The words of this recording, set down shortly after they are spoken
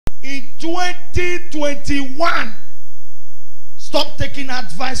in 2021, stop taking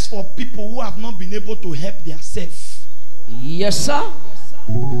advice for people who have not been able to help themselves. Yes, sir.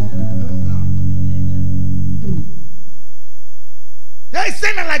 They are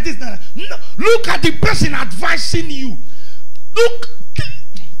saying it like this now. No, look at the person advising you. Look.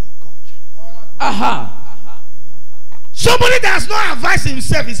 Oh God. Aha. Somebody that has not advised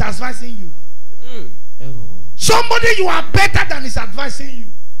himself is advising you. Somebody you are better than is advising you.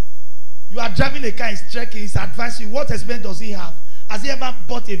 You are driving a car, he's checking, he's advising you. What experience does he have? Has he ever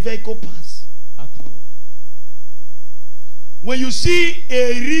bought a vehicle pass? At all. When you see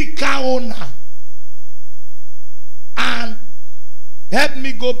a real car owner and help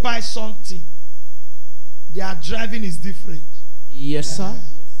me go buy something, their driving is different. Yes, sir.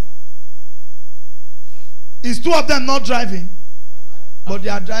 It's two of them not driving, but they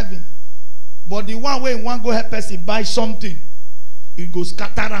are driving. But the one way one go help person buy something, it goes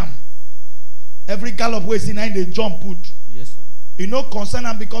scatter them. Every gallop way in they jump put. Yes, sir. You know concern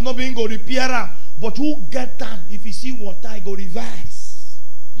them because nobody go repair them. But who get them? If you see water, I go reverse.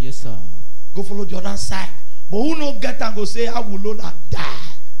 Yes, sir. Go follow the other side. But who no get them go say, I will not die.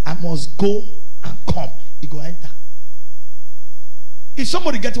 I must go and come. He go enter. Is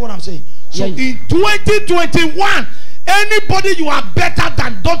somebody getting what I'm saying? So in 2021, anybody you are better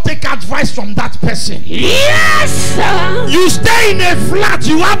than, don't take advice from that person. Yes, sir. You stay in a flat,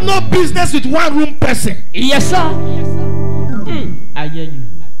 you have no business with one room person. Yes, sir. I hear you.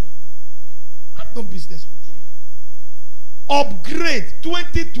 Have no business with you. Upgrade.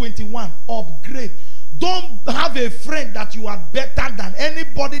 2021. Upgrade. Don't have a friend that you are better than.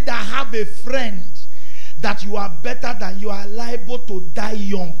 Anybody that have a friend that you are better than, you are liable to die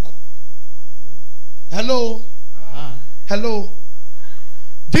young. Hello? Hello?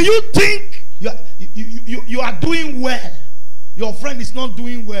 Do you think you are doing well? Your friend is not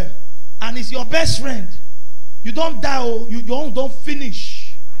doing well. And it's your best friend. You don't die, oh, you don't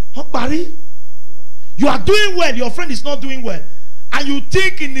finish. Huh, Barry? You are doing well, your friend is not doing well. And you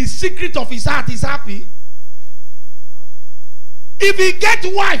think in the secret of his heart he's happy. If he get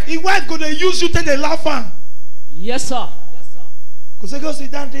wife, his wife gonna use you till they laugh on. Yes, sir. Because they go sit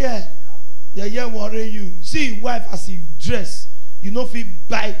down there. Yeah, worry you. See wife as he dress. You know if he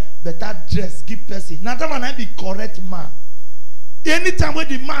buy better dress, give person. Now that one I be correct man. Anytime when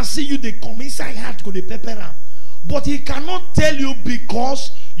the man see you, they come inside heart go the pepper am. But he cannot tell you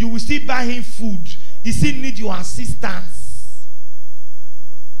because you will still buy him food. He still need your assistance.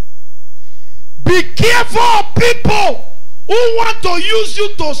 Be careful of people who want to use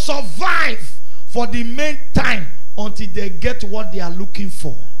you to survive for the main time until they get what they are looking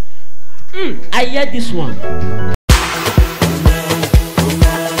for. I hear this one.